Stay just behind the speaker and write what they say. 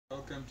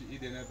welcome to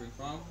Eden Urban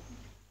Farm,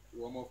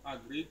 the home of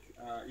agri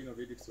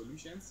innovative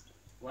solutions.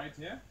 Right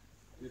here,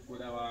 we've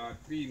got our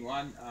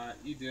 3-in-1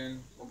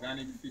 Eden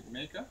organic feed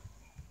maker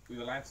with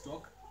the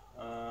livestock.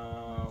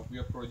 We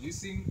are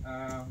producing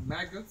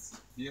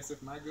maggots,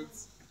 BSF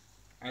maggots,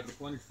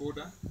 hydroponic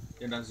fodder,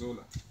 and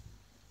Azolla.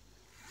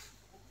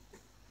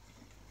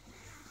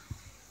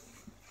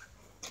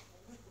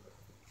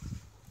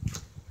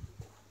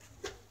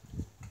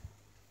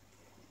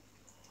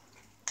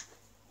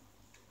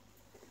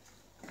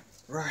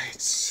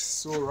 Right,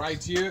 so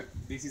right here,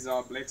 this is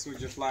our black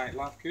soldier fly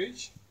larve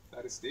cage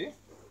that is there.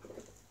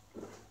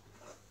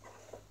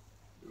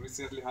 We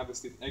recently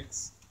harvested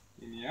eggs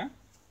in here.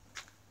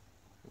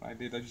 Right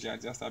there, that I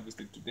just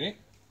harvested today.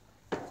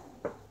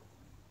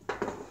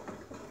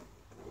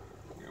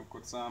 We've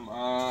got some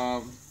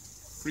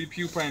free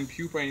pupa and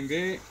pupa in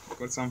there. We've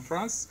got some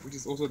frass, which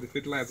is also the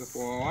fertilizer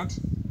for what?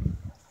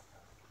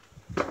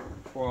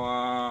 For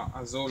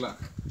Azolla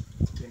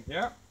in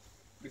here.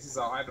 This is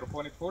our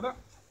hydroponic fodder.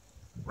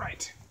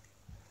 Right,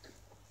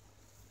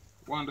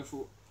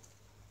 wonderful,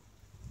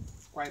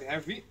 quite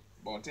heavy,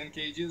 about 10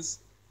 kgs,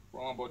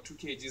 from about 2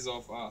 kgs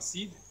of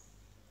seed.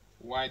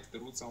 White, the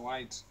roots are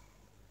white,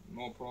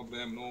 no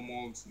problem, no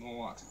mold, no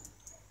what.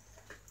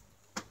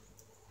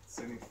 It's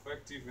an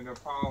effective and a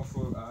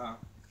powerful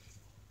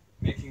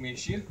making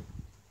machine.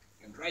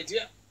 And right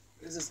here,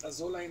 this is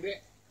Azolla in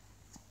there.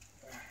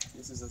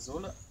 This is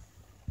Azolla,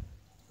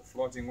 the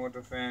floating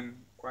water fan,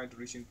 quite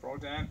rich in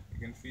protein. You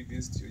can feed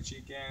this to your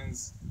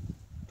chickens,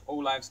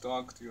 all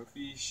livestock, to your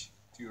fish,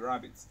 to your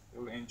rabbits. They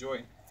will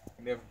enjoy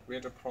and they have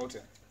greater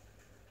protein.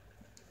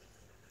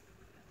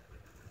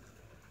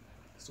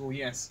 So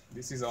yes,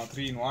 this is our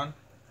 3-in-1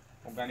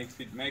 organic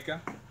feed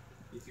maker.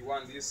 If you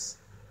want this,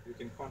 you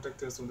can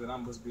contact us on the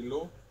numbers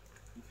below.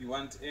 If you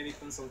want any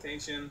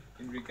consultation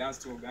in regards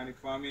to organic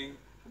farming,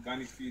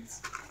 organic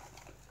feeds,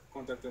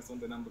 contact us on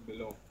the number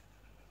below.